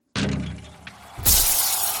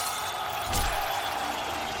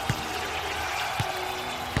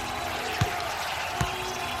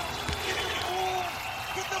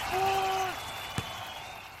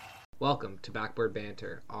Welcome to Backboard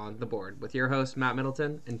Banter on the board with your hosts Matt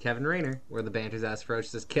Middleton and Kevin Rayner, where the banter's as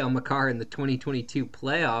ferocious as Cale Makar in the 2022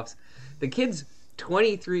 playoffs. The kid's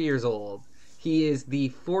 23 years old. He is the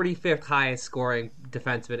 45th highest scoring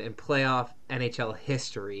defenseman in playoff NHL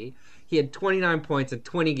history. He had 29 points in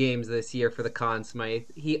 20 games this year for the Conn Smythe.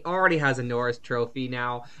 He already has a Norris Trophy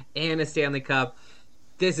now and a Stanley Cup.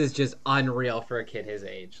 This is just unreal for a kid his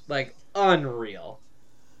age. Like, unreal.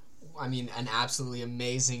 I mean, an absolutely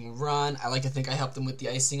amazing run. I like to think I helped them with the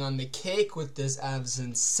icing on the cake with this Avs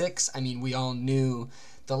in 6. I mean, we all knew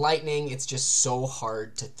the Lightning, it's just so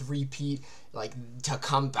hard to three-peat, like, to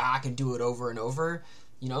come back and do it over and over.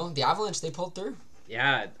 You know, the Avalanche, they pulled through.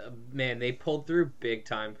 Yeah, man, they pulled through big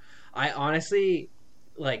time. I honestly,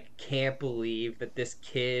 can't believe that this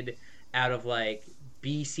kid out of,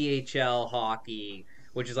 BCHL hockey,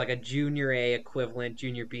 which is like a junior A equivalent,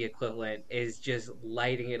 junior B equivalent, is just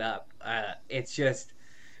lighting it up. It's just,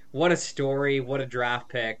 what a story, what a draft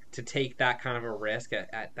pick to take that kind of a risk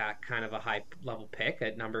at that kind of a high level pick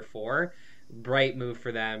at number 4. Bright move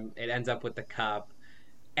for them. It ends up with the cup.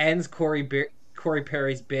 Ends Corey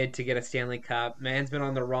Perry's bid to get a Stanley Cup. Man's been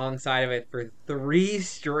on the wrong side of it for 3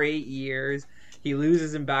 straight years. He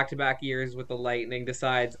loses in back-to-back years with the Lightning,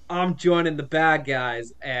 decides, I'm joining the bad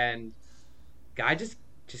guys, and guy just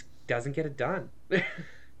doesn't get it done.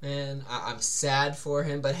 Man, I'm sad for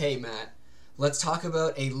him, but hey, Matt, let's talk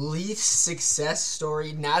about a Leafs success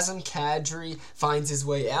story. Nazem Kadri finds his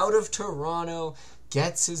way out of Toronto,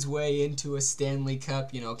 gets his way into a Stanley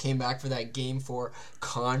Cup, came back for that Game 4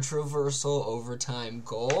 controversial overtime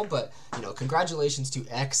goal, but, congratulations to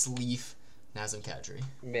ex-Leaf Nazem Kadri.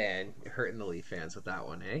 Man, you're hurting the Leaf fans with that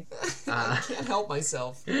one, eh? I can't help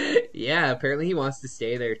myself. Yeah, apparently he wants to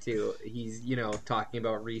stay there too. He's, talking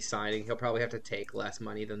about re-signing. He'll probably have to take less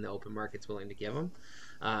money than the open market's willing to give him.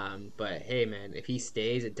 But hey, man, if he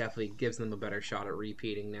stays, it definitely gives them a better shot at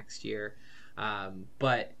repeating next year.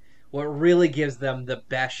 But what really gives them the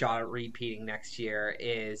best shot at repeating next year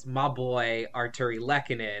is my boy Artturi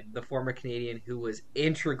Lehkonen, the former Canadian who was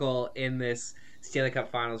integral in this Stanley Cup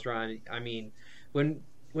Finals run. I mean, when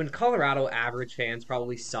Colorado average fans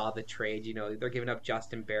probably saw the trade, they're giving up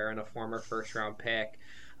Justin Barron, a former first-round pick,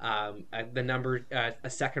 a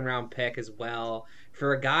second-round pick as well,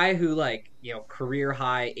 for a guy who,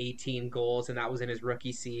 career-high 18 goals, and that was in his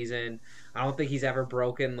rookie season. I don't think he's ever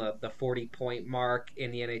broken the 40-point mark in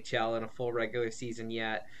the NHL in a full regular season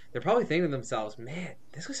yet. They're probably thinking to themselves, man,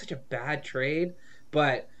 this was such a bad trade,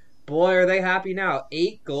 but boy, are they happy now.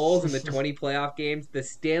 8 goals in the 20 playoff games, the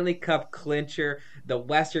Stanley Cup clincher, the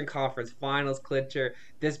Western Conference Finals clincher.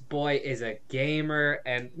 This boy is a gamer.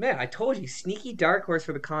 And, man, I told you, sneaky dark horse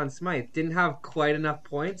for the Conn Smythe. Didn't have quite enough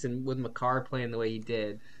points, and with Makar playing the way he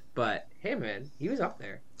did. But, hey, man, he was up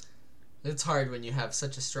there. It's hard when you have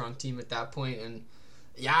such a strong team at that point. And,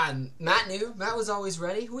 yeah, and Matt knew. Matt was always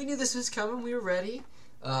ready. We knew this was coming. We were ready.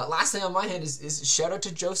 Last thing on my hand is shout out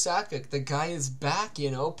to Joe Sakic. The guy is back,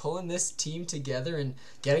 pulling this team together and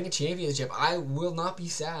getting a championship. I will not be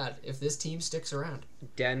sad if this team sticks around.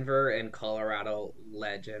 Denver and Colorado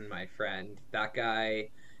legend, my friend. That guy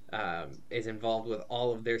is involved with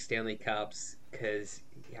all of their Stanley Cups because,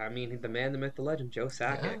 the man, the myth, the legend, Joe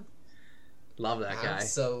Sakic. Yeah. Love that guy.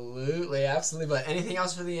 Absolutely. But anything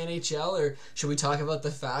else for the NHL, or should we talk about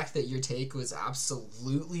the fact that your take was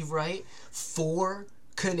absolutely right? 4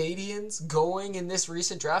 Canadians going in this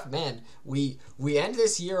recent draft. Man, we end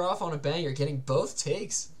this year off on a banger, getting both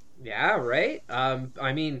takes. Yeah, right?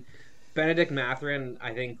 Benedict Mathurin,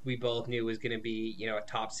 I think we both knew was going to be, a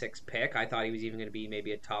top 6 pick. I thought he was even going to be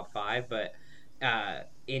maybe a top 5, but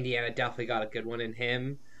Indiana definitely got a good one in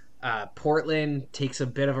him. Portland takes a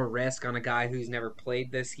bit of a risk on a guy who's never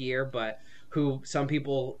played this year, but who some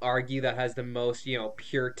people argue that has the most,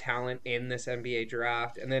 pure talent in this NBA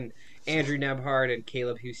draft. And then Andrew Nebhard and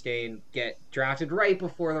Caleb Hustain get drafted right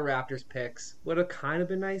before the Raptors picks. Would have kind of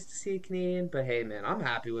been nice to see a Canadian, but hey, man, I'm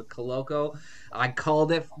happy with Koloko. I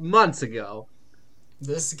called it months ago.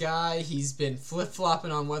 This guy, he's been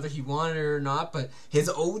flip-flopping on whether he wanted it or not, but his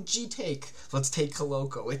OG take, let's take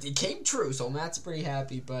Koloko. It came true, so Matt's pretty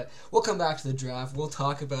happy, but we'll come back to the draft. We'll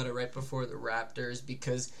talk about it right before the Raptors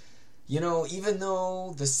because, even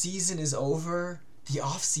though the season is over, the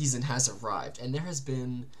off-season has arrived, and there has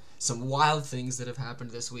been some wild things that have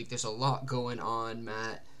happened this week. There's a lot going on,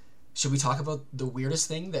 Matt. Should we talk about the weirdest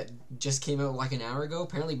thing that just came out like an hour ago?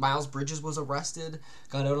 Apparently Miles Bridges was arrested,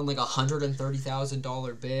 got out on like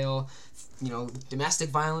 $130,000 bail. Domestic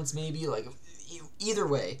violence maybe. Either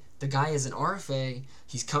way, the guy is an RFA.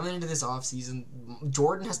 He's coming into this offseason.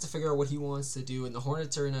 Jordan has to figure out what he wants to do, and the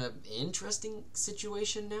Hornets are in an interesting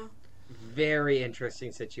situation now. very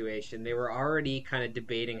interesting situation. They were already kind of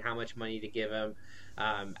debating how much money to give him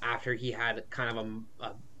after he had kind of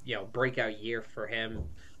a breakout year for him.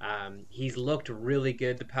 He's looked really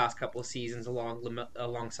good the past couple of seasons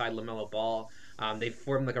alongside LaMelo Ball. They've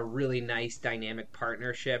formed like a really nice dynamic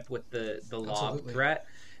partnership with the lob Absolutely. threat,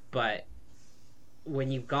 but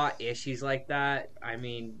when you've got issues like that, I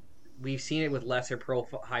mean, we've seen it with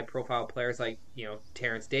high profile players like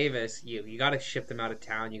Terrence Davis. You got to ship them out of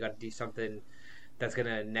town. You got to do something that's going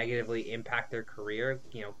to negatively impact their career.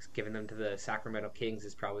 Giving them to the Sacramento Kings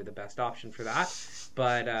is probably the best option for that.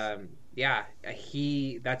 But yeah,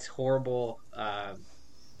 he that's horrible.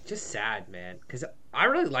 Just sad, man, because I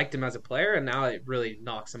really liked him as a player, and now it really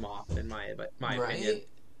knocks him off in my opinion. Right?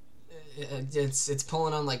 It's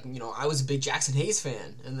pulling on, like, I was a big Jackson Hayes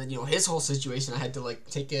fan, and then his whole situation, I had to like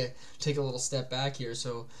take a little step back here.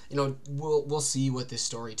 So we'll see what this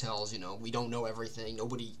story tells. We don't know everything.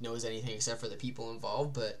 Nobody knows anything except for the people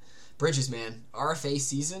involved. But Bridges, man, RFA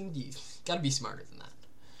season, you got to be smarter than that.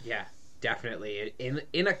 Yeah, definitely.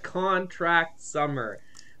 In a contract summer.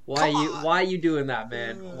 Come on. Why are you doing that,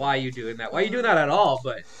 man? Why are you doing that? Why are you doing that at all?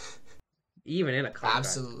 But even in a contract.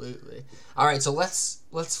 Absolutely. All right, so let's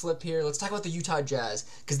flip here. Let's talk about the Utah Jazz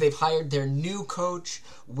because they've hired their new coach,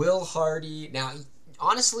 Will Hardy. Now,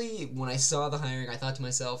 honestly, when I saw the hiring, I thought to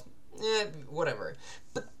myself, whatever.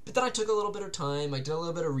 But then I took a little bit of time. I did a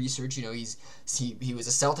little bit of research. He was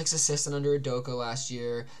a Celtics assistant under Udoka last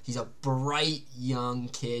year. He's a bright young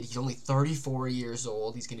kid. He's only 34 years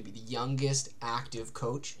old. He's going to be the youngest active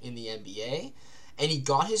coach in the NBA, and he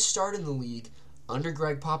got his start in the league under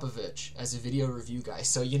Greg Popovich as a video review guy.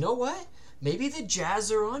 So you know what? Maybe the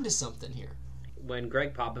Jazz are onto something here. When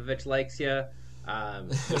Greg Popovich likes you,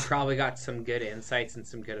 you probably got some good insights and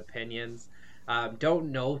some good opinions.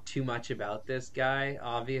 Don't know too much about this guy,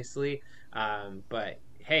 obviously, but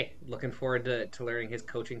hey, looking forward to learning his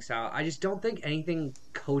coaching style. I just don't think anything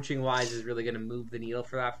coaching wise is really going to move the needle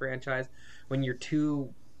for that franchise. When your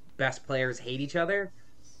two best players hate each other,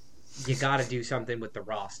 you got to do something with the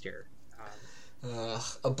roster.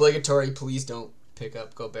 Obligatory, please don't pick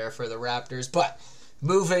up Gobert for the Raptors. But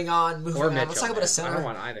moving on. Mitchell, Let's talk about a center. I don't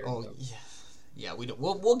want either. Oh, yeah. We don't.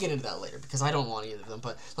 We'll get into that later because I don't want either of them.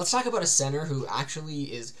 But let's talk about a center who actually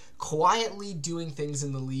is quietly doing things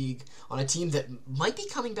in the league on a team that might be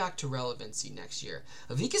coming back to relevancy next year.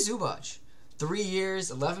 Ivica Zubac. 3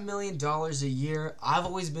 years, $11 million a year. I've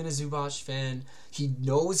always been a Zubac fan. He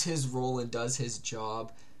knows his role and does his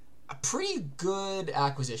job. A pretty good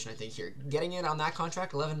acquisition, I think, here. Getting it on that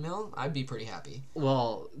contract, 11 mil, I'd be pretty happy.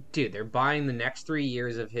 Well, dude, they're buying the next 3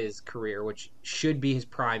 years of his career, which should be his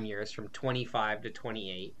prime years, from 25 to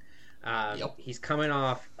 28. Yep. He's coming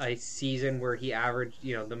off a season where he averaged,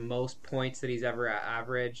 the most points that he's ever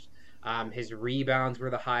averaged. His rebounds were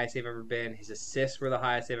the highest they've ever been. His assists were the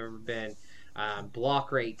highest they've ever been.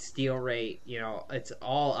 Block rate, steal rate, it's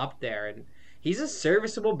all up there. And he's a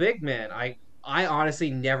serviceable big man. I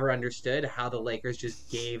honestly never understood how the Lakers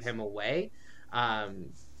just gave him away.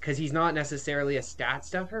 Because he's not necessarily a stat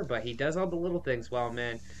stuffer, but he does all the little things well,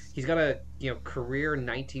 man. He's got a career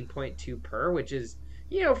 19.2 per, which is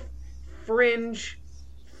fringe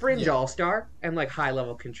Yeah, all-star and like high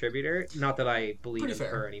level contributor. Not that I believe pretty in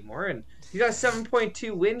fair. per anymore. And he got a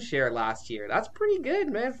 7.2 win share last year. That's pretty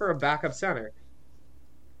good, man, for a backup center.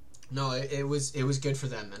 No, it was good for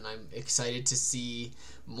them, and I'm excited to see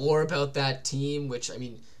more about that team, which, I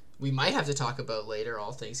mean, we might have to talk about later,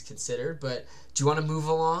 all things considered. But do you want to move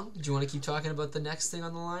along? Do you want to keep talking about the next thing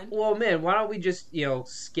on the line? Well, man, why don't we just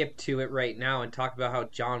skip to it right now and talk about how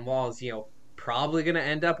John Wall is probably going to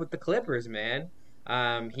end up with the Clippers, man.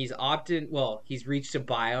 He's reached a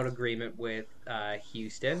buyout agreement with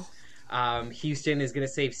Houston. Houston is going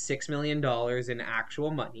to save $6 million in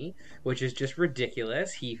actual money, which is just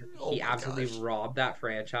ridiculous. Oh He my absolutely gosh. robbed that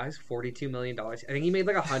franchise. $42 million. I think he made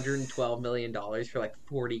like $112 million for like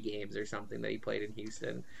 40 games or something that he played in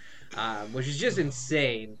Houston, which is just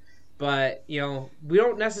insane. But we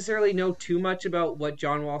don't necessarily know too much about what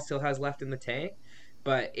John Wall still has left in the tank.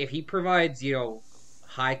 But if he provides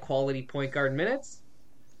high quality point guard minutes,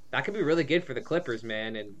 that could be really good for the Clippers,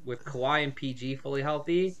 man. And with Kawhi and PG fully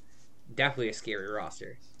healthy, definitely a scary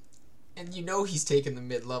roster. And he's taking the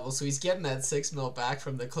mid-level, so he's getting that 6 mil back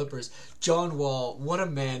from the Clippers. John Wall, what a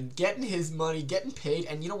man. Getting his money, getting paid.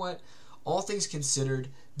 And you know what? All things considered,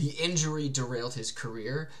 the injury derailed his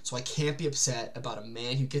career, so I can't be upset about a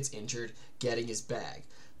man who gets injured getting his bag.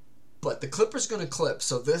 But the Clippers going to clip,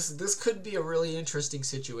 so this could be a really interesting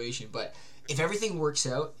situation. But if everything works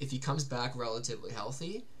out, if he comes back relatively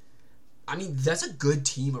healthy, I mean, that's a good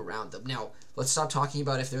team around them. Now, let's stop talking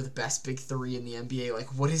about if they're the best big three in the NBA. Like,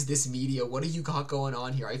 what is this media? What do you got going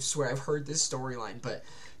on here? I swear I've heard this storyline, but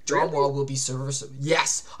John Wall will be serviceable.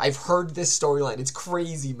 Yes, I've heard this storyline. It's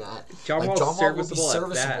crazy, Matt. John Wall will be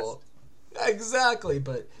serviceable. Exactly,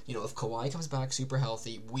 but, you know, if Kawhi comes back super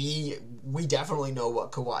healthy, we definitely know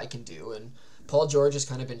what Kawhi can do, and Paul George has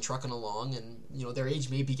kind of been trucking along, and, you know, their age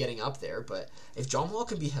may be getting up there, but if John Wall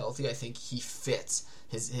can be healthy, I think he fits.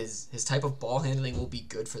 His type of ball handling will be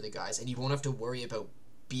good for the guys, and you won't have to worry about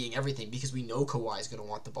being everything, because we know Kawhi's going to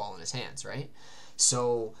want the ball in his hands, right?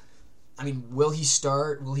 So, I mean, will he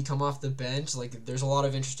start? Will he come off the bench? Like, there's a lot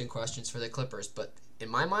of interesting questions for the Clippers, but in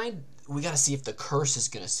my mind, we got to see if the curse is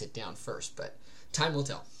going to sit down first, but time will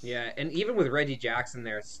tell. Yeah, and even with Reggie Jackson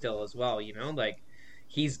there still as well, you know, like,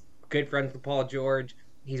 he's good friends with Paul George.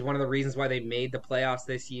 He's one of the reasons why they made the playoffs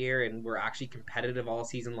this year and were actually competitive all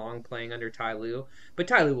season long playing under Ty Lue. But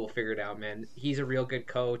Ty Lue will figure it out, man. He's a real good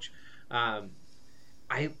coach.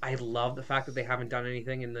 I love the fact that they haven't done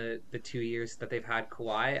anything in the 2 years that they've had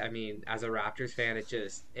Kawhi. I mean, as a Raptors fan,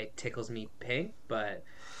 it tickles me pink. But,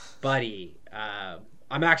 buddy,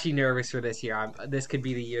 I'm actually nervous for this year. This could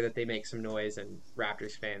be the year that they make some noise, and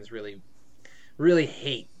Raptors fans really, really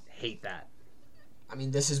hate that. I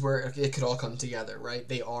mean, this is where it could all come together, right?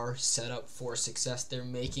 They are set up for success. They're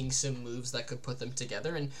making some moves that could put them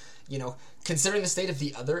together. And, you know, considering the state of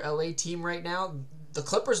the other LA team right now, the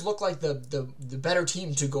Clippers look like the better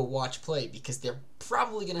team to go watch play, because they're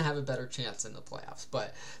probably going to have a better chance in the playoffs.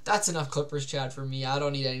 But that's enough Clippers chat for me. I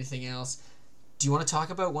don't need anything else. Do you want to talk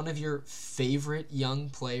about one of your favorite young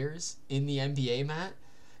players in the NBA, Matt?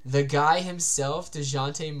 The guy himself,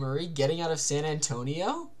 DeJounte Murray, getting out of San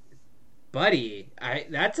Antonio? Buddy,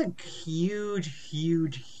 that's a huge,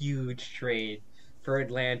 huge, huge trade for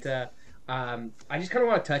Atlanta. I just kind of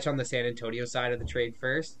want to touch on the San Antonio side of the trade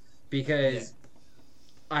first, because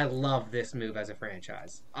I love this move as a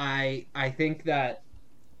franchise. I think that,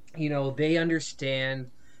 you know, they understand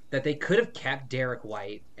that they could have kept Derek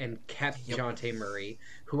White and kept DeJounte Murray,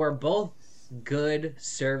 who are both good,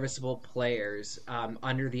 serviceable players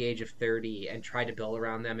under the age of 30, and tried to build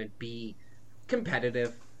around them and be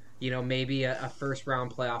competitive. You know, maybe a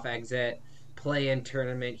first-round playoff exit, play-in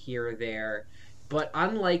tournament here or there. But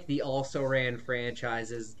unlike the also-ran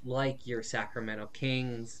franchises like your Sacramento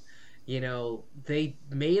Kings, you know, they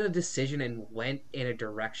made a decision and went in a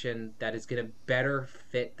direction that is going to better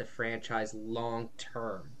fit the franchise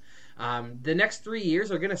long-term. The next 3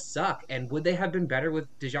 years are going to suck. And would they have been better with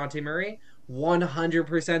DeJounte Murray?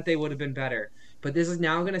 100% they would have been better. But this is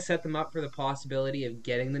now going to set them up for the possibility of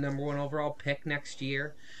getting the number 1 overall pick next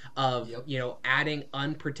year, of, you know, adding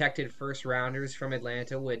unprotected first rounders from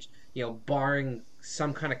Atlanta, which, you know, barring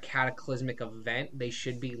some kind of cataclysmic event, they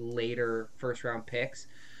should be later first round picks.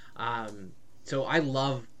 So I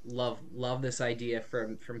love this idea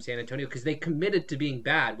from San Antonio, because they committed to being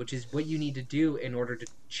bad, which is what you need to do in order to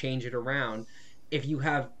change it around if you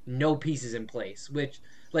have no pieces in place, which,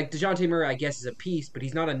 like, DeJounte Murray, I guess, is a piece, but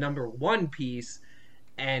he's not a number 1 piece.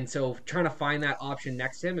 And so trying to find that option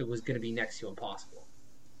next to him, it was going to be next to impossible.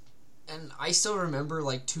 And I still remember,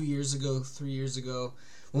 like, 2 years ago, 3 years ago,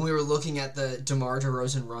 when we were looking at the DeMar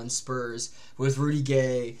DeRozan run Spurs with Rudy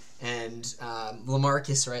Gay and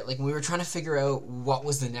LaMarcus, right? Like, when we were trying to figure out what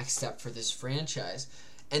was the next step for this franchise.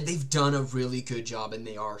 And they've done a really good job, and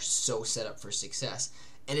they are so set up for success.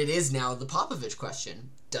 And it is now the Popovich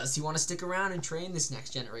question. Does he want to stick around and train this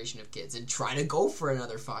next generation of kids and try to go for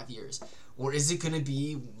another 5 years? Or is it going to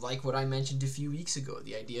be like what I mentioned a few weeks ago,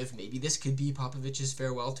 the idea of maybe this could be Popovich's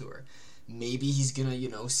farewell tour? Maybe he's going to, you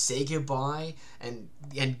know, say goodbye and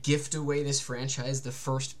gift away this franchise the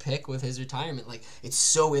first pick with his retirement. Like, it's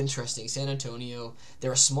so interesting. San Antonio,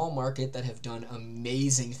 they're a small market that have done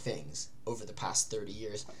amazing things over the past 30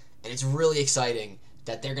 years. And it's really exciting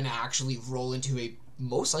that they're going to actually roll into a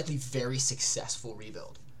most likely very successful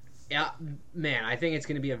rebuild. Yeah, man, I think it's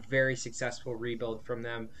going to be a very successful rebuild from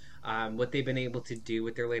them. What they've been able to do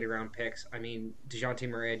with their later round picks. I mean, DeJounte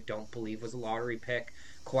Murray, I don't believe, was a lottery pick.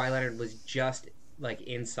 Kawhi Leonard was just, like,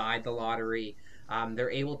 inside the lottery. They're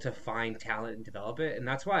able to find talent and develop it. And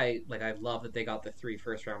that's why, like, I love that they got the 3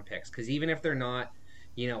 first-round picks. Because even if they're not,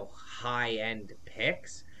 you know, high-end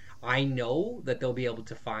picks, I know that they'll be able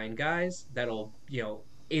to find guys that'll, you know,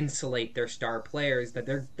 insulate their star players that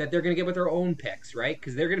they're going to get with their own picks, right?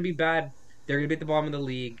 Because they're going to be bad. They're going to be at the bottom of the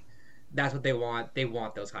league. That's what they want. They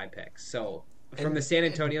want those high picks. So from the San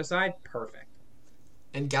Antonio side, perfect.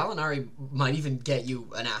 And Gallinari might even get you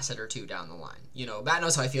an asset or two down the line. You know, Matt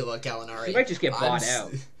knows how I feel about Gallinari. He might just get bought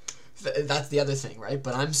out. That's the other thing, right?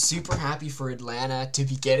 But I'm super happy for Atlanta to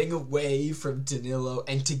be getting away from Danilo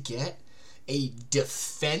and to get a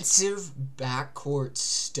defensive backcourt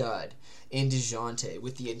stud in DeJounte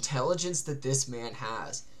with the intelligence that this man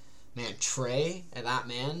has. Man, Trey and that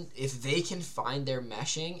man, if they can find their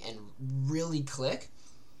meshing and really click,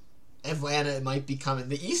 Atlanta might be coming.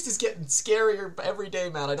 The East is getting scarier every day,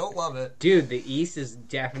 man. I don't love it. Dude, the East is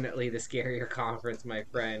definitely the scarier conference, my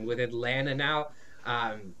friend. With Atlanta now,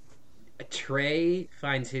 Trey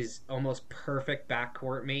finds his almost perfect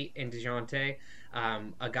backcourt mate in DeJounte.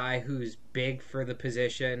 A guy who's big for the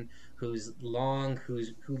position, who's long, who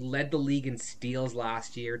led the league in steals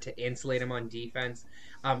last year to insulate him on defense.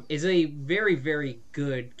 Is a very, very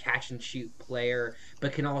good catch and shoot player,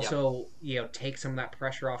 but can also take some of that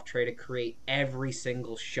pressure off Trey to create every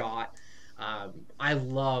single shot. I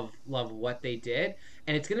love what they did,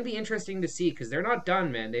 and it's going to be interesting to see because they're not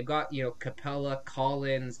done, man. They've got Capella,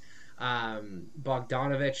 Collins,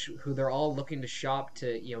 Bogdanovich, who they're all looking to shop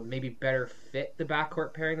to maybe better fit the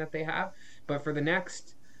backcourt pairing that they have. But for the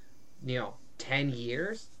next 10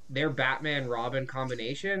 years, their Batman Robin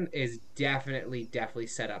combination is definitely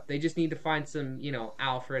set up. They just need to find some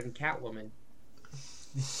Alfred and Catwoman.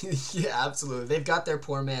 Yeah, absolutely. They've got their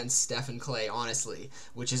poor man Stephen Clay, honestly,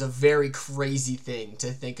 which is a very crazy thing to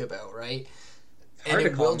think about, right? It's hard to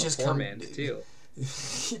call him a poor man too.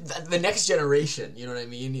 The next generation, you know what I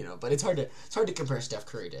mean? But it's hard to compare Steph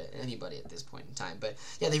Curry to anybody at this point in time. But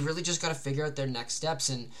yeah, they really just got to figure out their next steps.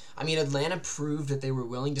 And I mean, Atlanta proved that they were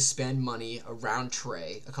willing to spend money around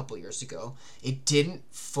Trey a couple years ago. It didn't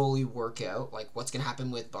fully work out. Like, what's going to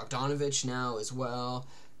happen with Bogdanovich now as well?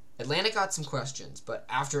 Atlanta got some questions, but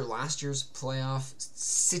after last year's playoff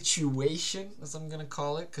situation, as I'm going to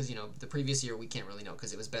call it, because, the previous year we can't really know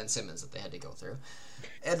because it was Ben Simmons that they had to go through.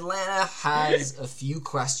 Atlanta has a few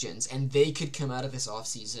questions, and they could come out of this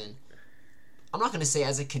offseason, I'm not going to say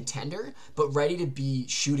as a contender, but ready to be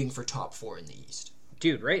shooting for top 4 in the East.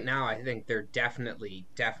 Dude, right now I think they're definitely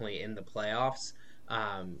in the playoffs,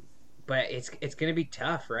 but it's going to be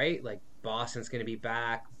tough, right? Like, Boston's going to be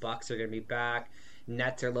back, Bucks are going to be back,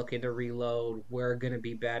 Nets are looking to reload. We're gonna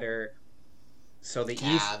be better. So the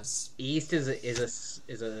Cavs. East is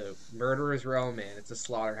a murderer's row, man. It's a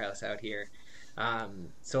slaughterhouse out here.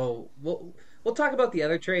 So we'll talk about the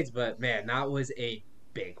other trades, but man, that was a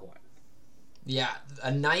big one. Yeah,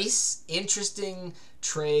 a nice, interesting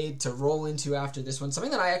trade to roll into after this one.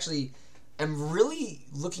 Something that I actually am really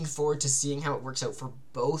looking forward to seeing how it works out for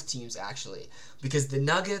both teams, actually, because the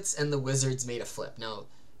Nuggets and the Wizards made a flip. Now,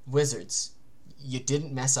 Wizards, you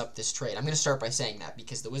didn't mess up this trade. I'm going to start by saying that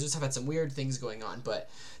because the Wizards have had some weird things going on, but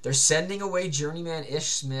they're sending away journeyman Ish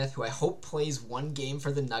Smith, who I hope plays one game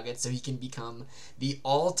for the Nuggets so he can become the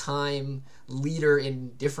all-time leader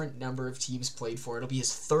in different number of teams played for. It'll be his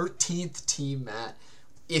 13th team, Matt,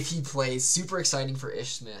 if he plays. Super exciting for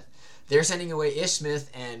Ish Smith. They're sending away Ish Smith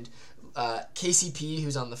and KCP,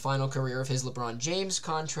 who's on the final career of his LeBron James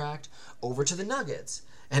contract, over to the Nuggets.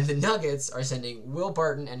 And the Nuggets are sending Will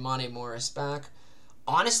Barton and Monte Morris back.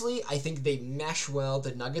 Honestly, I think they mesh well.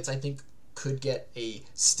 The Nuggets, I think, could get a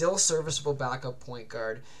still serviceable backup point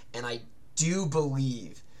guard. And I do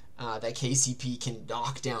believe that KCP can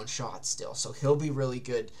knock down shots still. So he'll be really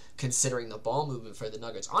good considering the ball movement for the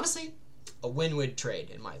Nuggets. Honestly, a win-win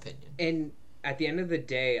trade, in my opinion. And at the end of the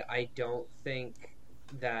day, I don't think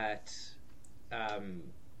that,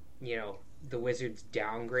 the Wizards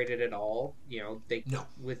downgraded at all.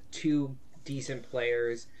 With two decent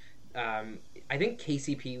players. I think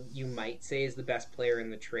KCP, you might say, is the best player in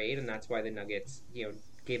the trade, and that's why the Nuggets,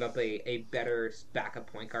 gave up a better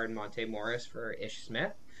backup point guard, Monte Morris, for Ish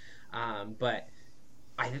Smith. But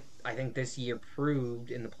I think this year proved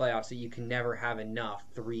in the playoffs that you can never have enough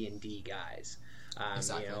 3-and-D guys.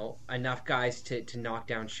 Exactly. Enough guys to knock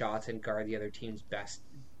down shots and guard the other team's best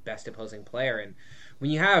opposing player. And when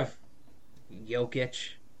you have Jokic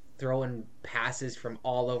throwing passes from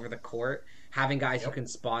all over the court, having guys who can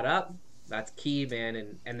spot up, that's key,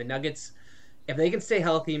 man. And the Nuggets, if they can stay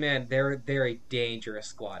healthy, man, they're a dangerous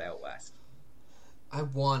squad out west. I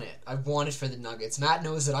want it. I want it for the Nuggets. Matt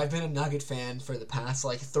knows that I've been a Nugget fan for the past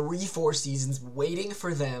 3-4 seasons, waiting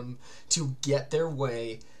for them to get their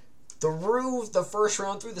way through the first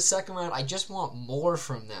round, through the second round. I just want more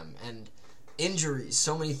from them. And injuries,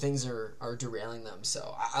 so many things are derailing them.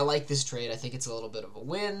 So I like this trade. I think it's a little bit of a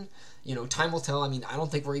win. Time will tell. I mean, I don't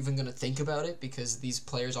think we're even going to think about it because these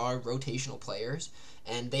players are rotational players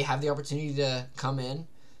and they have the opportunity to come in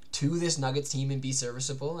to this Nuggets team and be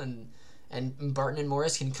serviceable, and Barton and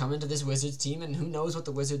Morris can come into this Wizards team, and who knows what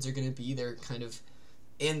the Wizards are going to be. They're kind of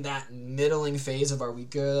in that middling phase of, are we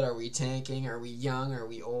good, are we tanking, are we young, are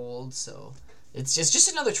we old? So It's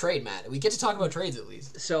just another trade, Matt. We get to talk about trades at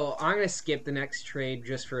least. So I'm gonna skip the next trade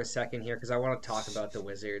just for a second here because I want to talk about the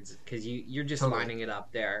Wizards because you're just Totally. lining it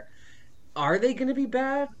up there. Are they going to be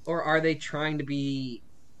bad or are they trying to be,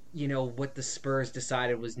 what the Spurs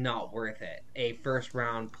decided was not worth it, a first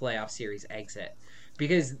round playoff series exit?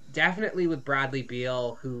 Because definitely with Bradley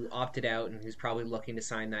Beal, who opted out and who's probably looking to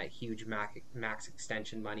sign that huge max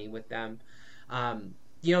extension money with them,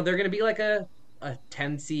 they're going to be like a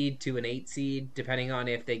 10 seed to an 8 seed, depending on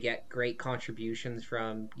if they get great contributions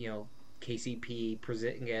from, KCP,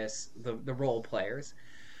 Porzingis, the role players.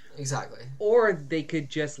 Exactly. Or they could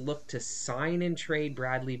just look to sign and trade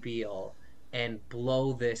Bradley Beal and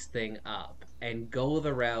blow this thing up and go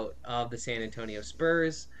the route of the San Antonio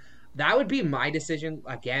Spurs. That would be my decision.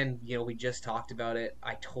 Again, we just talked about it.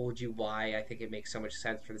 I told you why I think it makes so much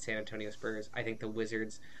sense for the San Antonio Spurs. I think the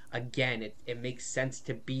Wizards, again, it makes sense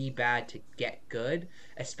to be bad to get good,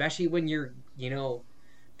 especially when you're,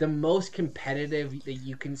 the most competitive that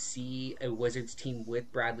you can see a Wizards team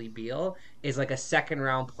with Bradley Beal is like a second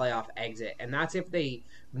round playoff exit. And that's if they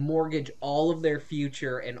mortgage all of their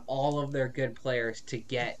future and all of their good players to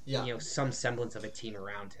get, some semblance of a team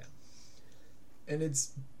around him. And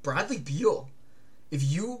it's Bradley Beal.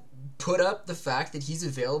 If you put up the fact that he's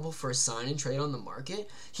available for a sign and trade on the market,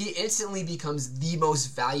 he instantly becomes the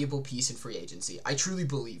most valuable piece in free agency. I truly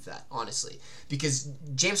believe that, honestly. Because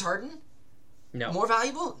James Harden, no. More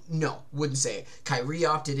valuable? No, wouldn't say it. Kyrie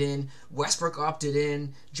opted in. Westbrook opted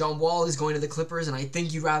in. John Wall is going to the Clippers, and I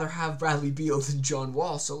think you'd rather have Bradley Beal than John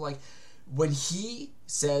Wall. So, when he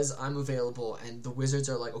says, I'm available, and the Wizards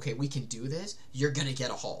are like, okay, we can do this, you're going to get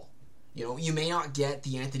a haul. You may not get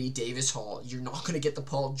the Anthony Davis haul. You're not going to get the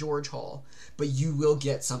Paul George haul. But you will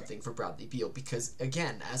get something for Bradley Beal because,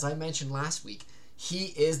 again, as I mentioned last week,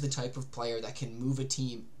 he is the type of player that can move a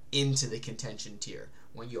team into the contention tier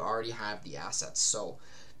when you already have the assets. So,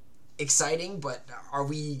 exciting, but are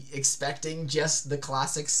we expecting just the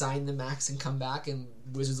classic sign the max and come back and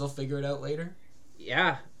Wizards will figure it out later?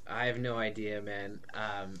 Yeah, I have no idea, man.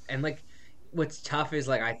 And, what's tough is,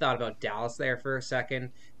 I thought about Dallas there for a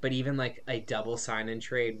second, but even, a double sign-and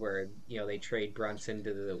trade where, they trade Brunson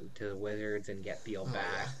to the Wizards and get Beal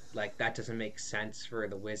back, that doesn't make sense for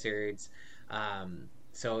the Wizards.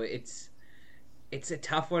 So it's a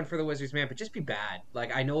tough one for the Wizards, man, but just be bad.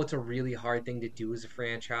 I know it's a really hard thing to do as a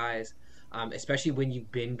franchise, especially when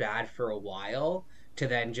you've been bad for a while, to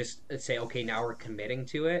then just say, okay, now we're committing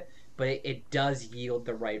to it. But it does yield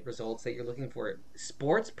the right results that you're looking for.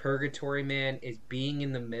 Sports purgatory, man, is being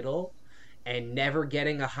in the middle and never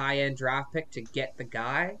getting a high-end draft pick to get the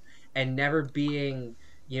guy and never being,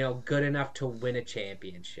 good enough to win a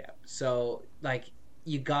championship. So,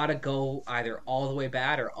 you got to go either all the way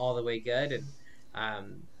bad or all the way good.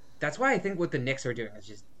 And that's why I think what the Knicks are doing is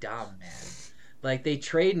just dumb, man. They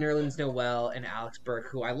trade Nerlens Noel and Alex Burke,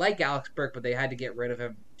 who I like Alex Burke, but they had to get rid of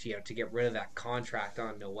him, to get rid of that contract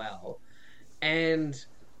on Noel. And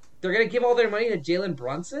they're going to give all their money to Jalen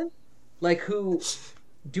Brunson? Who,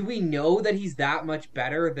 do we know that he's that much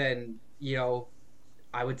better than,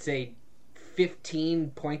 I would say 15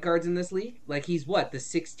 point guards in this league? He's what, the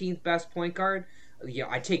 16th best point guard?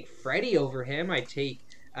 I take Freddie over him. I take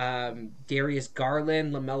Darius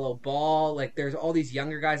Garland, LaMelo Ball. There's all these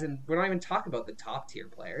younger guys, and we're not even talking about the top tier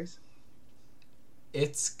players.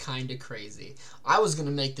 It's kind of crazy. I was going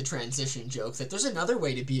to make the transition joke that there's another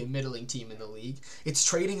way to be a middling team in the league. It's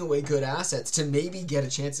trading away good assets to maybe get a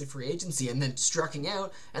chance at free agency and then striking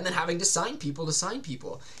out and then having to sign people to sign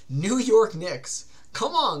people. New York Knicks.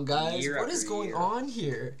 Come on, guys. What is going on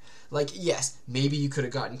here? Yes, maybe you could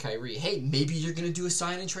have gotten Kyrie. Hey, maybe you're going to do a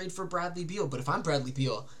sign and trade for Bradley Beal. But if I'm Bradley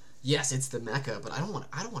Beal, yes, it's the Mecca, but I don't want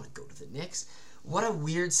to go to the Knicks. What a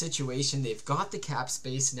weird situation. They've got the cap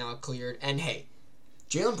space now cleared. And hey,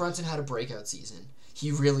 Jalen Brunson had a breakout season.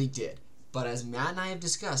 He really did. But as Matt and I have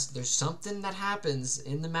discussed, there's something that happens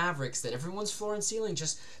in the Mavericks that everyone's floor and ceiling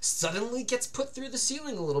just suddenly gets put through the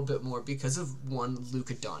ceiling a little bit more because of one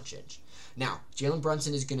Luka Doncic. Now, Jalen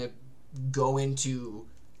Brunson is going to go into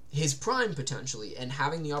his prime potentially, and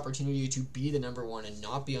having the opportunity to be the number one and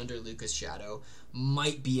not be under Luka's shadow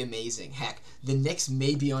might be amazing. Heck, the Knicks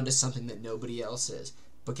may be onto something that nobody else is.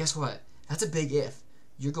 But guess what? That's a big if.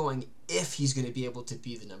 You're going if he's going to be able to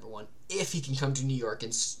be the number one, if he can come to New York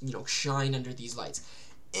and shine under these lights,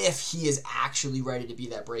 if he is actually ready to be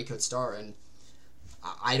that breakout star. And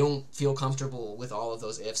I don't feel comfortable with all of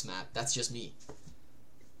those ifs, Matt. That's just me.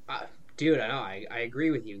 Dude, I know. I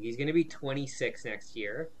agree with you. He's going to be 26 next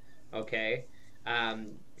year. Okay.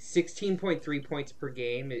 16.3 points per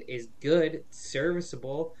game is good. It's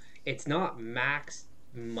serviceable. It's not max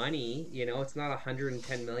money. You know, it's not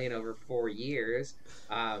 110 million over 4 years.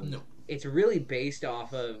 No. It's really based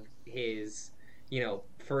off of his,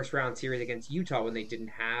 first round series against Utah when they didn't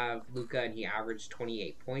have Luka, and he averaged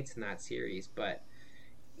 28 points in that series. But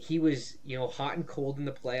he was, hot and cold in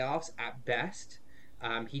the playoffs at best.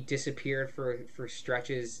 He disappeared for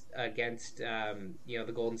stretches against,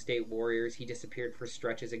 the Golden State Warriors. He disappeared for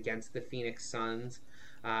stretches against the Phoenix Suns.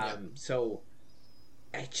 So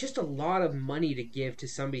it's just a lot of money to give to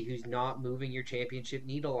somebody who's not moving your championship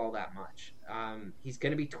needle all that much. He's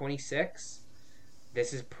going to be 26.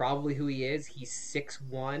 This is probably who he is. He's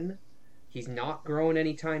 6'1". He's not growing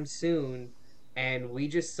anytime soon. And we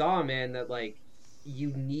just saw, man, that,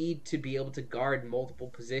 you need to be able to guard multiple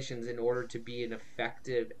positions in order to be an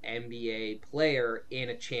effective NBA player in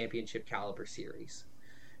a championship caliber series.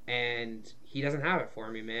 And he doesn't have it for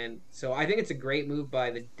me, man. So I think it's a great move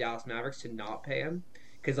by the Dallas Mavericks to not pay him.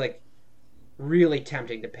 Because, really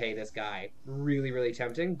tempting to pay this guy. Really, really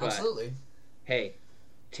tempting. But, absolutely. Hey,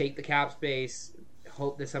 take the cap space.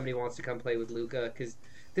 Hope that somebody wants to come play with Luka. Because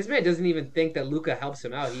this man doesn't even think that Luka helps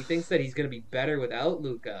him out. He thinks that he's going to be better without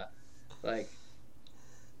Luka.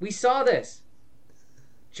 We saw this.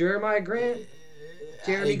 Jeremy Grant.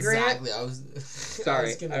 Exactly.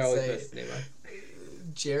 Sorry, I always mess his name up.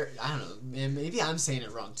 I don't know, man, maybe I'm saying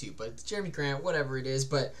it wrong too, but Jeremy Grant, whatever it is.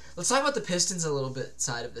 But let's talk about the Pistons a little bit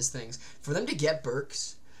side of this things. For them to get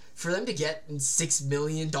Burks, for them to get $6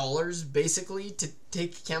 million basically to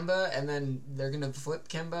take Kemba, and then they're gonna flip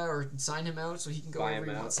Kemba or sign him out so he can go wherever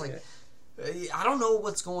he wants. I don't know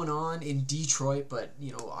what's going on in Detroit, but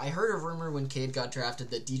I heard a rumor when Cade got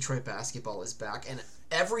drafted that Detroit basketball is back, and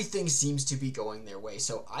everything seems to be going their way.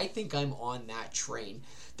 So I think I'm on that train.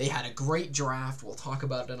 They had a great draft. We'll talk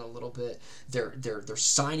about it in a little bit. They're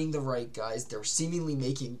signing the right guys. They're seemingly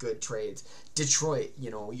making good trades. Detroit,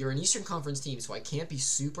 you're an Eastern Conference team, so I can't be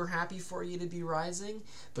super happy for you to be rising,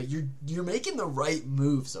 but you're making the right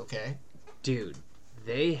moves, okay? Dude,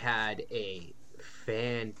 they had a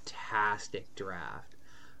fantastic draft.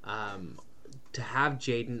 To have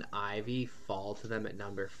Jaden Ivey fall to them at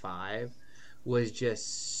number 5 was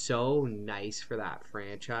just so nice for that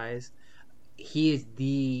franchise. He is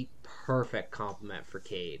the perfect complement for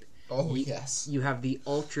Cade. Oh, yes. You have the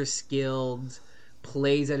ultra skilled,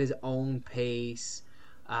 plays at his own pace,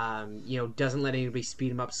 doesn't let anybody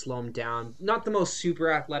speed him up, slow him down. Not the most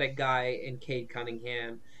super athletic guy in Cade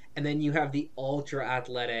Cunningham. And then you have the ultra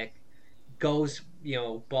athletic, goes,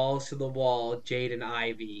 balls to the wall, Jaden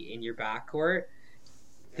Ivey in your backcourt.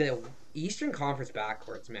 The Eastern Conference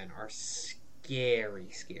backcourts, man, are scary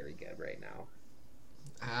good right now.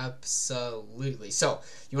 Absolutely. So,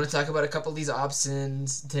 you want to talk about a couple of these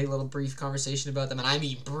options, take a little brief conversation about them, and I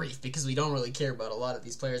mean brief because we don't really care about a lot of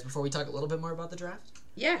these players before we talk a little bit more about the draft?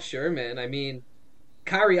 Yeah, sure, man. I mean,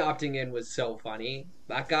 Kyrie opting in was so funny.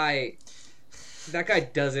 That guy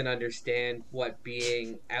doesn't understand what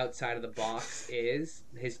being outside of the box is.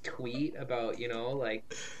 His tweet about,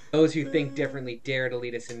 those who think differently dare to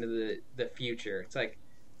lead us into the future. It's like,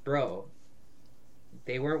 bro,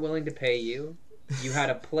 they weren't willing to pay you. You had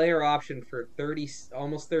a player option for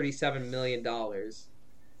almost $37 million.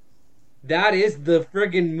 That is the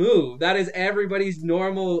friggin' move. That is everybody's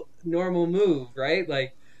normal move, right?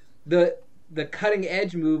 The cutting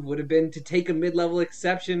edge move would have been to take a mid-level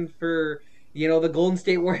exception for, the Golden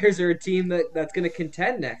State Warriors are a team that's going to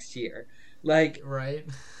contend next year. Right.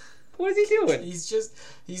 What is he doing?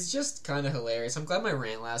 He's just kind of hilarious. I'm glad my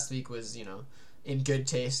rant last week was, in good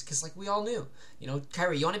taste, because we all knew,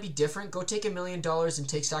 Kyrie, you want to be different? Go take $1 million and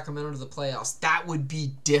take Sacramento to the playoffs. That would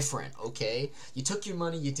be different, okay? You took your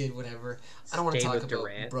money, you did whatever. I don't want to talk about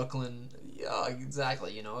Durant. Brooklyn. Yeah,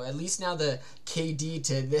 exactly. At least now the KD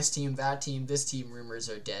to this team, this team rumors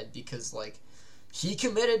are dead because he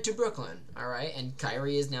committed to Brooklyn, all right, and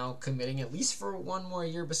Kyrie is now committing at least for one more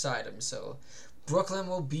year beside him. So Brooklyn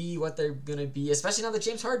will be what they're going to be, especially now that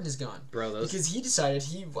James Harden is gone. Bro, because he decided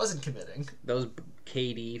he wasn't committing. Those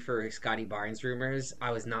KD for Scotty Barnes rumors, I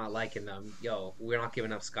was not liking them. Yo, we're not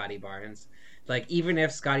giving up Scotty Barnes. Even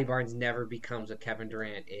if Scotty Barnes never becomes what Kevin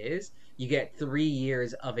Durant is, you get 3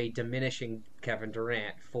 years of a diminishing Kevin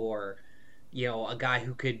Durant for, a guy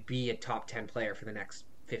who could be a top 10 player for the next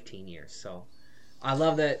 15 years. So I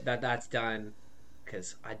love that's done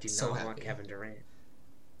because I do not want Kevin Durant.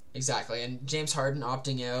 Exactly, and James Harden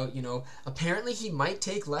opting out, apparently he might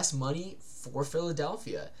take less money for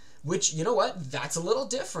Philadelphia, which, you know what, that's a little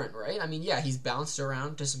different, right? I mean, yeah, he's bounced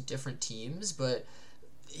around to some different teams, but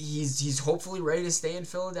he's hopefully ready to stay in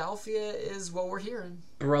Philadelphia is what we're hearing.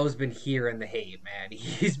 Bro's been hearing the hate, man.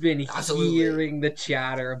 He's been hearing the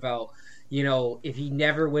chatter about, if he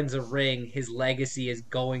never wins a ring, his legacy is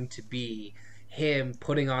going to be him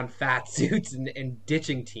putting on fat suits and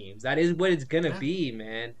ditching teams. That is what it's going to Yeah. be,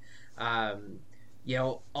 man. Um,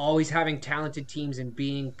 always having talented teams and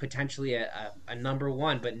being potentially a number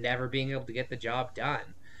one, but never being able to get the job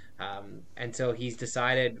done. And so he's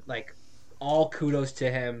decided, like, all kudos to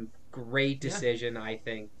him. Great Yeah. decision, I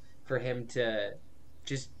think, for him to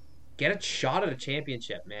just get a shot at a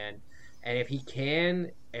championship, man. And if he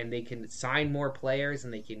can, and they can sign more players,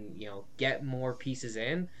 and they can, get more pieces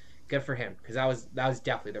in, good for him, because that was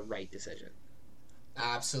definitely the right decision.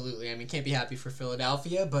 Absolutely. I mean, can't be happy for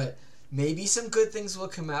Philadelphia, but maybe some good things will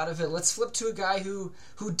come out of it. Let's flip to a guy who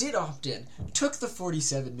did opt in, took the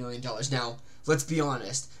 $47 million. Now, let's be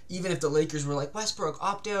honest. Even if the Lakers were like, Westbrook,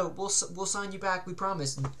 opt out, we'll sign you back, we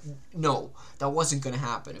promise. No, that wasn't going to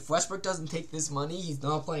happen. If Westbrook doesn't take this money, he's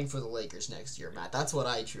not playing for the Lakers next year, Matt. That's what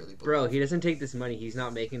I truly believe. Bro, he doesn't take this money, he's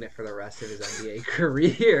not making it for the rest of his NBA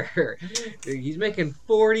career. He's making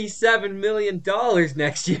 $47 million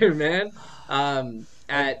next year, man.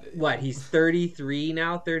 At what? He's 33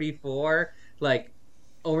 now, 34. Like,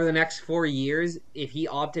 over the next 4 years, if he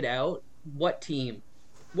opted out, what team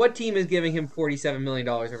is giving him $47 million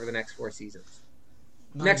over the next 4 seasons?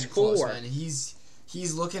 Not Next even close, 4. man.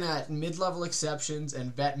 He's looking at mid-level exceptions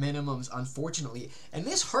and vet minimums, unfortunately, and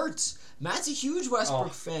this hurts. Matt's a huge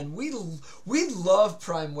Westbrook fan. We love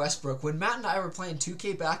prime Westbrook. When Matt and I were playing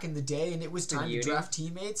 2K back in the day, and it was time to draft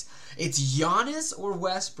teammates, it's Giannis or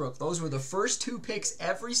Westbrook. Those were the first 2 picks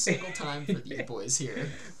every single time for these boys here.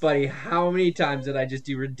 Buddy, how many times did I just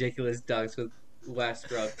do ridiculous dunks with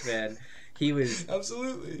Westbrook, man? He was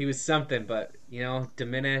something, but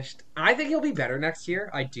diminished. I think he'll be better next year.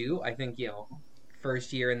 I do. I think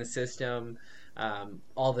first year in the system,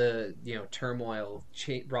 all the turmoil,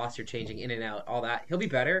 roster changing in and out, all that. He'll be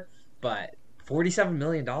better, but $47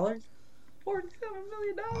 million, $47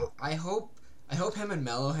 million. I hope him and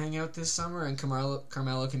Melo hang out this summer, and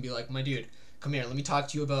Carmelo can be like, my dude, come here. Let me talk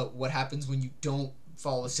to you about what happens when you don't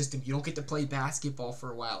follow the system. You don't get to play basketball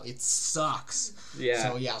for a while. It sucks. Yeah.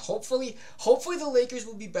 So yeah, hopefully the Lakers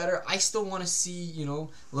will be better. I still want to see,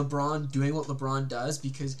 LeBron doing what LeBron does,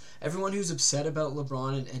 because everyone who's upset about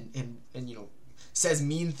LeBron and says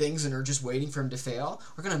mean things and are just waiting for him to fail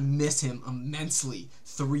are gonna miss him immensely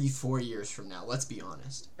 3-4 years from now. Let's be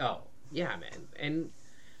honest. Oh, yeah, man. And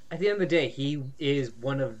at the end of the day, he is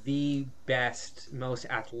one of the best, most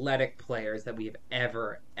athletic players that we've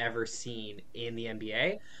ever seen in the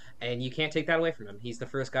NBA. And you can't take that away from him. He's the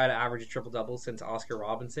first guy to average a triple-double since Oscar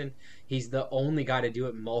Robinson. He's the only guy to do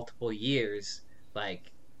it multiple years.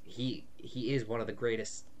 Like, he is one of the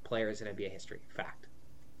greatest players in NBA history. Fact.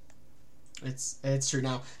 It's true.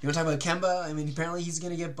 Now, you want to talk about Kemba? I mean, apparently he's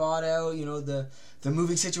going to get bought out. The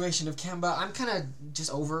moving situation of Kemba. I'm kind of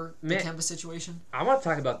just over the Kemba situation. I want to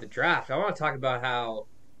talk about the draft. I want to talk about how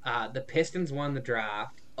the Pistons won the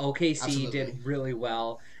draft. OKC Absolutely. did really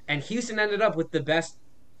well. And Houston ended up with the best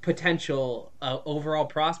potential overall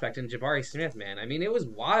prospect in Jabari Smith, man. I mean, it was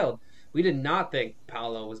wild. We did not think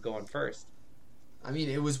Paolo was going first. I mean,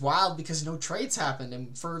 it was wild because no trades happened,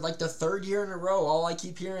 and for like the 3rd year in a row, all I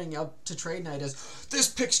keep hearing up to trade night is, this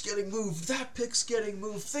pick's getting moved, that pick's getting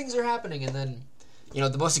moved, things are happening, and then,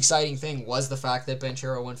 the most exciting thing was the fact that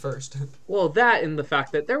Banchero went first. Well, that and the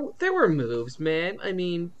fact that there were moves, man. I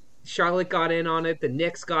mean, Charlotte got in on it, the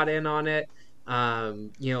Knicks got in on it,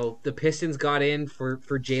 the Pistons got in for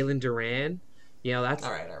Jalen Duran. That's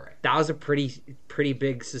all right. That was a pretty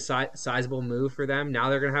big sizable move for them. Now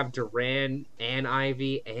they're gonna have Duran and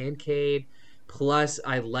Ivy and Cade. Plus,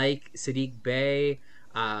 I like Sadiq Bey.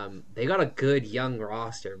 They got a good young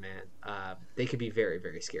roster, man. They could be very,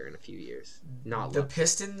 very scary in a few years. The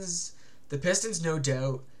Pistons, no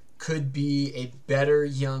doubt, could be a better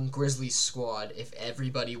young Grizzlies squad if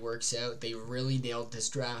everybody works out. They really nailed this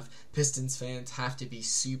draft. Pistons fans have to be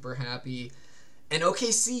super happy. And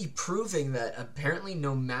OKC proving that apparently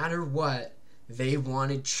no matter what, they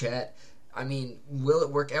wanted Chet. I mean, will it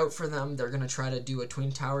work out for them? They're going to try to do a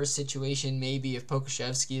Twin Towers situation maybe if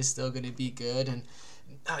Pokusevski is still going to be good. And,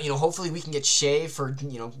 hopefully we can get Shea for,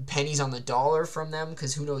 pennies on the dollar from them,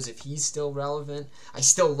 because who knows if he's still relevant. I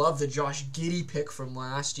still love the Josh Giddey pick from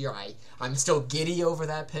last year. I'm still giddy over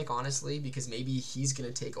that pick, honestly, because maybe he's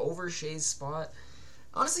going to take over Shea's spot.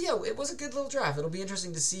 Honestly, yeah, it was a good little draft. It'll be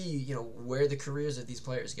interesting to see, where the careers of these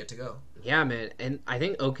players get to go. Yeah, man. And I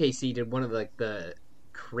think OKC did one of the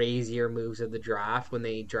crazier moves of the draft when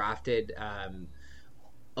they drafted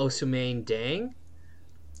Ousmane Dieng.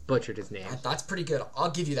 Butchered his name. That's pretty good.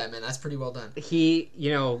 I'll give you that, man. That's pretty well done.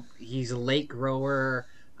 He's a late grower.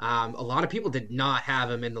 A lot of people did not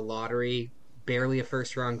have him in the lottery barely a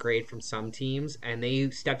first round grade from some teams, and they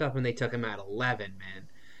stepped up and they took him at 11, man.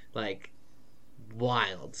 Like,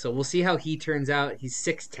 wild. So we'll see how he turns out. He's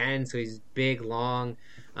 6'10", so he's big, long.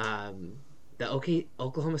 Um,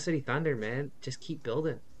 Oklahoma City Thunder, man, just keep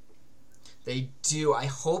building. They do. I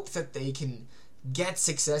hope that they can get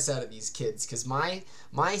success out of these kids, because my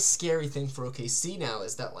scary thing for OKC now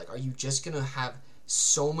is that, like, are you just gonna have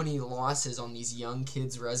so many losses on these young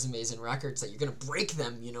kids' resumes and records that you're gonna break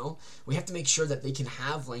them? We have to make sure that they can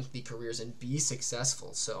have lengthy careers and be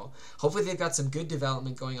successful. So hopefully they've got some good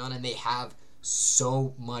development going on, and they have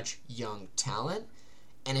so much young talent.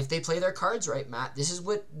 And if they play their cards right, Matt, this is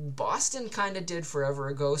what Boston kind of did forever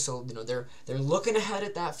ago. So they're looking ahead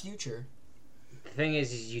at that future. The thing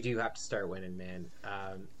is you do have to start winning, man.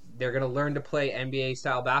 They're going to learn to play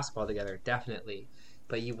NBA-style basketball together, definitely.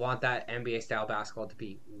 But you want that NBA-style basketball to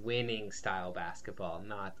be winning-style basketball,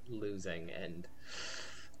 not losing. And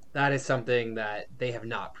that is something that they have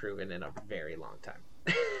not proven in a very long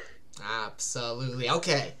time. Absolutely.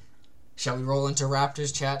 Okay. Shall we roll into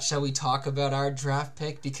Raptors chat? Shall we talk about our draft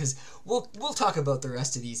pick? Because we'll talk about the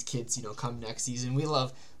rest of these kids, come next season. We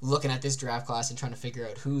love looking at this draft class and trying to figure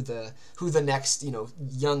out who the next,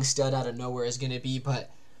 young stud out of nowhere is going to be.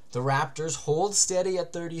 But the Raptors hold steady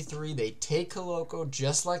at 33. They take Koloko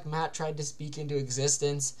just like Matt tried to speak into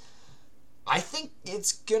existence. I think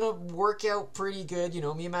it's going to work out pretty good. Me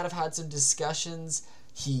and Matt have had some discussions.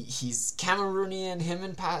 He's Cameroonian. Him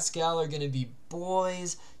and Pascal are going to be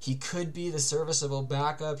boys. He could be the serviceable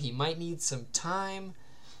backup. He might need some time.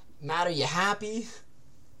 Matt, are you happy?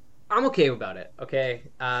 I'm okay about it. Okay.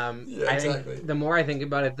 Yeah, exactly. I think the more I think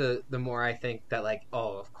about it, the more I think that, like,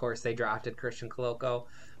 of course they drafted Christian Koloko.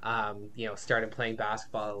 Started playing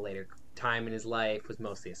basketball at a later time in his life. Was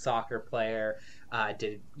mostly a soccer player.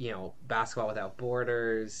 Did Basketball Without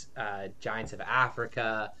Borders, Giants of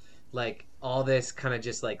Africa. Like, all this kind of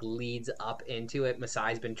just, like, leads up into it.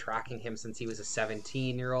 Masai's been tracking him since he was a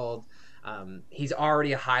 17-year-old. He's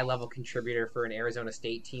already a high-level contributor for an Arizona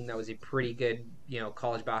State team that was a pretty good,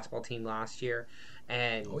 college basketball team last year.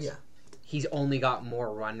 And he's only got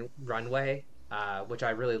more runway, which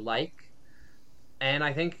I really like. And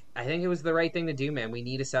I think it was the right thing to do, man. We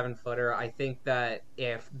need a 7-footer. I think that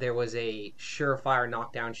if there was a surefire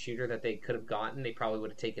knockdown shooter that they could have gotten, they probably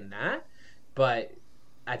would have taken that. But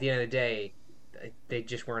at the end of the day, they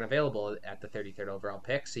just weren't available at the 33rd overall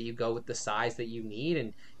pick. So you go with the size that you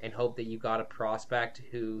need and hope that you got a prospect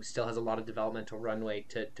who still has a lot of developmental runway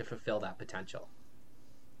to fulfill that potential.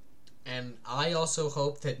 And I also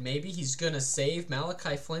hope that maybe he's going to save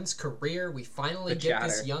Malachi Flynn's career. We finally get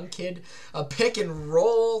this young kid a pick and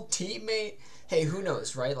roll teammate. Hey, who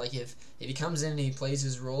knows, right? Like, if he comes in and he plays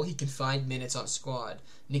his role, he can find minutes on a squad.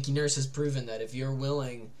 Nicky Nurse has proven that if you're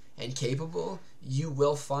willing and capable, you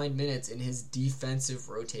will find minutes in his defensive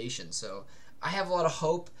rotation. So I have a lot of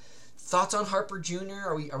hope. Thoughts on Harper Jr.?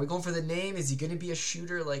 Are we going for the name? Is he going to be a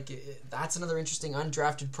shooter? Like, that's another interesting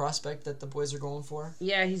undrafted prospect that the boys are going for.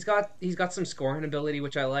 Yeah, he's got some scoring ability,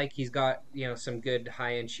 which I like. He's got some good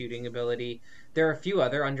high-end shooting ability. There are a few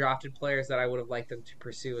other undrafted players that I would have liked them to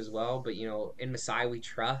pursue as well. But in Masai we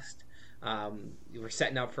trust. We're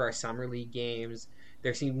setting up for our summer league games.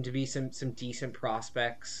 There seem to be some decent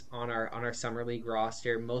prospects on our summer league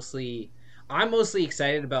roster. I'm mostly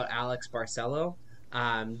excited about Alex Barcelo.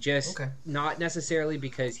 Not necessarily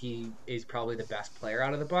because he is probably the best player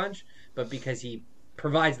out of the bunch, but because he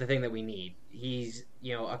provides the thing that we need. He's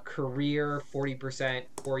a career 40%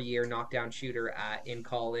 4-year knockdown shooter in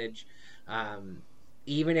college.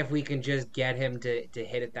 Even if we can just get him to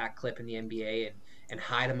hit at that clip in the NBA and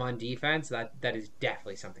hide him on defense, that is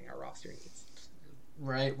definitely something our roster needs.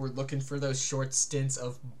 Right, we're looking for those short stints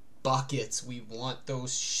of buckets. We want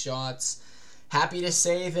those shots. Happy to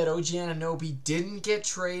say that OG Anunoby didn't get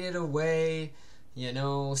traded away.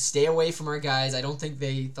 Stay away from our guys. I don't think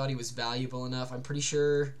they thought he was valuable enough. I'm pretty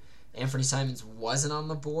sure Anthony Simons wasn't on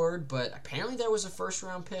the board, but apparently there was a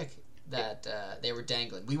first-round pick that they were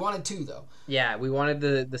dangling. We wanted 2, though. Yeah, we wanted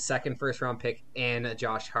the second first-round pick and a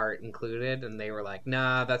Josh Hart included, and they were like,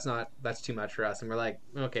 nah, that's too much for us. And we're like,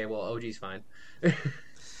 okay, well, OG's fine.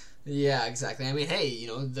 Yeah, exactly. I mean, hey,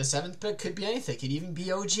 the 7th pick could be anything. It could even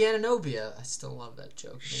be OG Anunoby. I still love that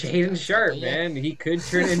joke. Shaden Sharp, man. He could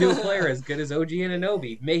turn into a player as good as OG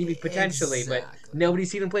Anunoby. Maybe, potentially, but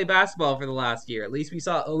nobody's seen him play basketball for the last year. At least we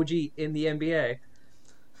saw OG in the NBA.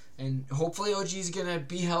 And hopefully OG's going to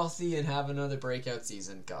be healthy and have another breakout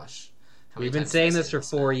season. Gosh. We've been saying this for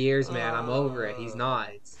 4 years, man. I'm over it. He's not.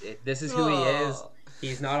 This is who he is.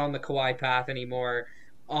 He's not on the Kawhi path anymore.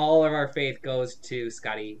 All of our faith goes to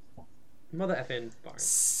Scotty Mother effing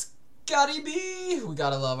Barnes. Scotty B. We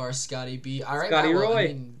gotta love our Scotty B. All right, Scotty Matt, well, Roy. I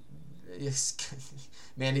mean,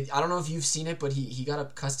 man, I don't know if you've seen it, but he got a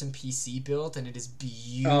custom PC built, and it is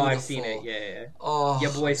beautiful. Oh, I've seen it. Yeah. Oh,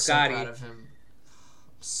 Your boy I'm Scotty. so proud of him. I'm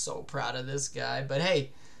so proud of this guy. But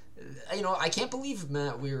hey, I can't believe,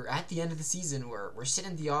 Matt, we're at the end of the season. We're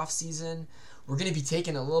sitting in the off season. We're going to be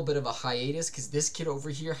taking a little bit of a hiatus because this kid over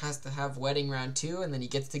here has to have wedding round 2, and then he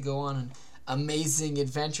gets to go on an amazing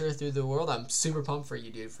adventure through the world. I'm super pumped for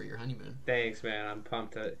you, dude, for your honeymoon. Thanks, man. I'm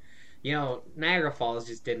pumped to. Niagara Falls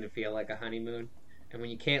just didn't feel like a honeymoon, and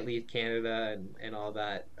when you can't leave Canada and all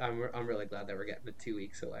that, I'm really glad that we're getting the 2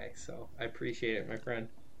 weeks away. So I appreciate it, my friend.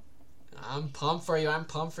 I'm pumped for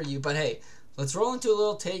you. But hey, let's roll into a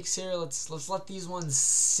little takes here. Let's let these ones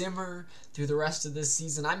simmer through the rest of this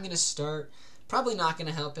season. I'm gonna start. Probably not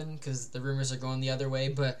gonna help him because the rumors are going the other way.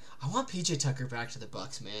 But I want PJ Tucker back to the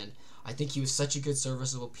Bucks, man. I think he was such a good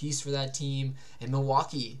serviceable piece for that team. And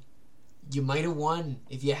Milwaukee, you might have won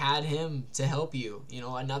if you had him to help you.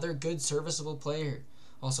 Another good serviceable player.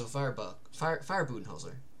 Also, Fire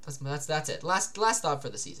Budenholzer. That's it. Last thought for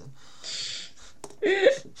the season.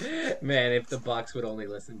 Man, if the Bucks would only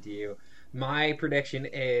listen to you. My prediction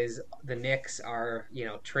is the Knicks are,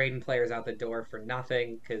 trading players out the door for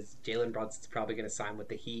nothing because Jalen Brunson's probably going to sign with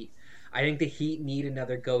the Heat. I think the Heat need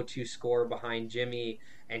another go-to scorer behind Jimmy,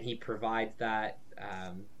 and he provides that.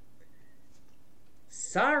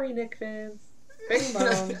 Sorry, Knicks fans. Bing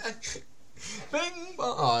bong. Bing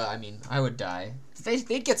bong. Oh, I mean, I would die.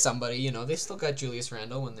 They'd get somebody, They still got Julius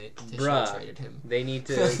Randle when they traded him. They need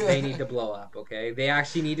to blow up, okay? They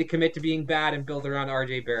actually need to commit to being bad and build around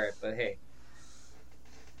RJ Barrett, but hey.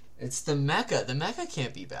 It's the Mecca. The Mecca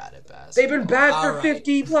can't be bad at basketball. They've been bad for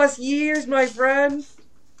 50-plus years, my friend.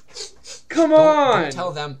 Come on.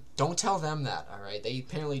 Don't tell them that, all right? They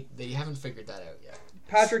haven't figured that out yet.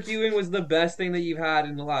 Patrick Ewing was the best thing that you've had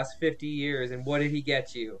in the last 50 years, and what did he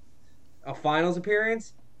get you? A finals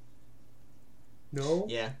appearance? No?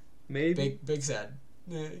 Yeah. Maybe? Big sad.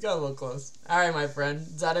 Yeah, you got a little close. All right, my friend.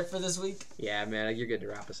 Is that it for this week? Yeah, man. You're good to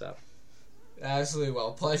wrap us up. Absolutely.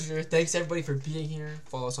 Well, pleasure. Thanks, everybody, for being here.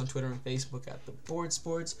 Follow us on Twitter and Facebook at The Board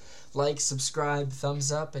Sports. Like, subscribe,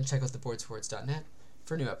 thumbs up, and check out theboardsports.net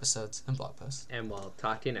for new episodes and blog posts. And we'll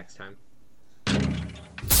talk to you next time.